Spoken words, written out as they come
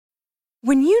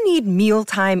When you need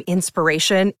mealtime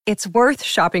inspiration, it's worth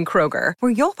shopping Kroger,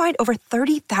 where you'll find over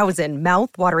 30,000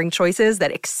 mouth-watering choices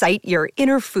that excite your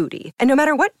inner foodie. And no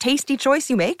matter what tasty choice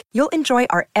you make, you'll enjoy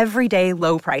our everyday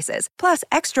low prices, plus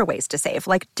extra ways to save,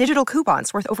 like digital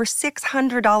coupons worth over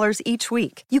 $600 each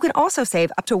week. You can also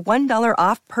save up to $1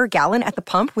 off per gallon at the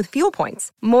pump with fuel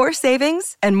points. More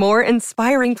savings and more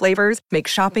inspiring flavors make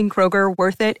shopping Kroger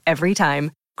worth it every time.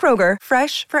 Kroger,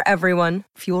 fresh for everyone.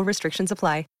 Fuel restrictions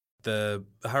apply. The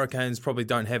Hurricanes probably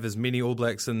don't have as many All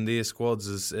Blacks in their squads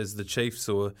as the Chiefs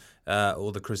or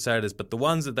the Crusaders, but the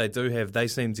ones that they do have, they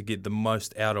seem to get the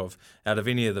most out of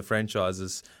any of the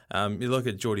franchises. You look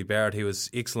at Jordie Barrett; he was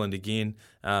excellent again,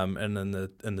 and in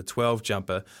the 12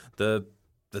 jumper, the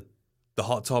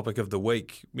hot topic of the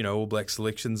week. All Black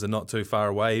selections are not too far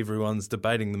away. Everyone's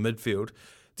debating the midfield.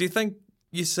 Do you think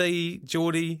you see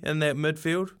Jordie in that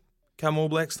midfield come All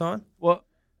Blacks time?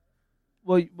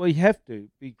 Well, you have to,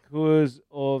 because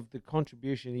of the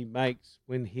contribution he makes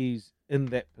when he's in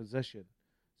that position.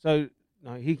 So,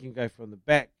 he can go from the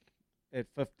back at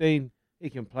 15, he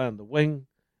can play on the wing,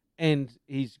 and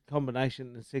he's a combination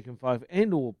in the second five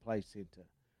and all play centre.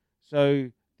 So,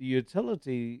 the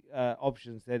utility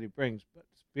options that he brings, but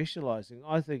specialising,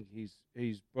 I think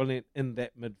he's brilliant in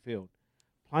that midfield.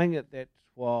 Playing at that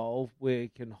 12 where he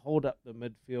can hold up the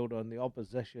midfield on the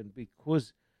opposition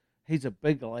because he's a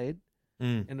big lad.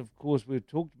 And, of course, we've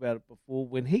talked about it before.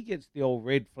 When he gets the old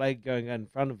red flag going in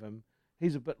front of him,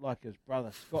 he's a bit like his brother,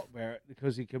 Scott Barrett,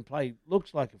 because he can play,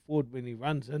 looks like a forward when he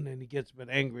runs in and he gets a bit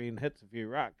angry and hits a few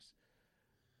rucks.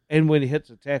 And when he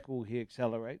hits a tackle, he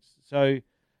accelerates. So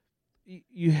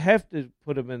you have to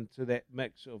put him into that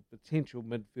mix of potential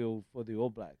midfield for the All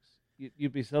Blacks.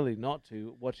 You'd be silly not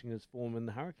to, watching his form in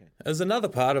the Hurricanes. There's another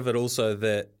part of it also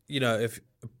that, if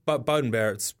Beauden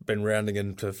Barrett's been rounding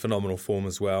into phenomenal form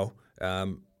as well.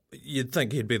 You'd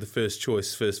think he'd be the first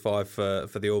choice, first five for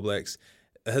the All Blacks.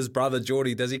 His brother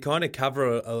Jordie, does he kind of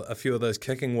cover a few of those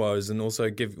kicking woes and also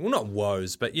give, well, not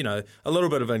woes, but, a little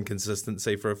bit of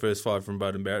inconsistency for a first five from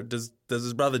Beauden Barrett? Does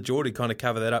his brother Jordie kind of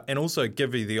cover that up and also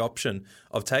give you the option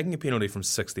of taking a penalty from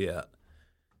 60 out?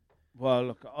 Well,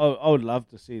 look, I would love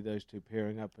to see those two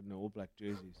pairing up in the All Black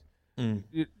jerseys.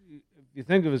 If you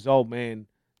think of his old man,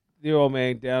 their old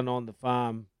man down on the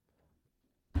farm,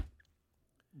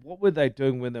 what were they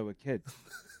doing when they were kids?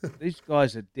 These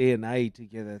guys are DNA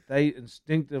together. They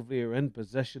instinctively are in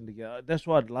position together. That's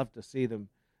why I'd love to see them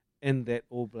in that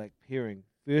All Black pairing,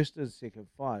 first and second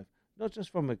five. Not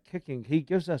just from a kicking. He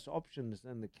gives us options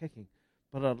in the kicking.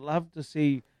 But I'd love to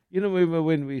see, remember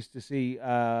when we used to see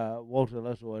Walter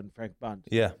Little and Frank Bunt?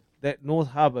 Yeah. That North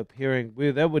Harbour pairing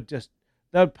where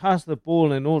they'd pass the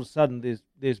ball and all of a sudden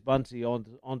there's Bunty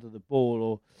onto the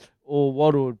ball or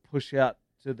Walter would push out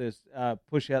to this,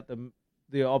 push out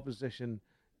the opposition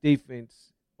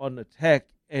defense on attack,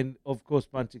 and of course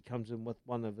Bunty comes in with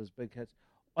one of his big hits.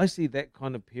 I see that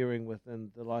kind of pairing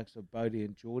within the likes of Bodie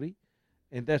and Jordie,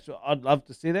 and that's what I'd love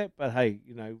to see that. But hey,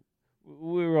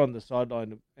 we're on the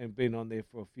sideline and been on there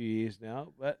for a few years now,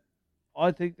 but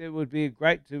I think that would be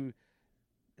great to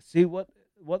see what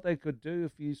they could do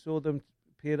if you saw them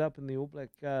paired up in the All Black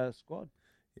squad.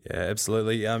 Yeah,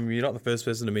 absolutely. You're not the first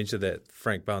person to mention that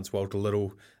Frank Bunce, Walter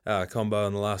Little combo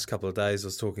in the last couple of days. I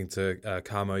was talking to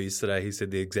Carmo yesterday. He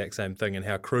said the exact same thing and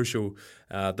how crucial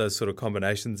those sort of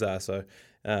combinations are. So,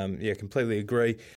 completely agree.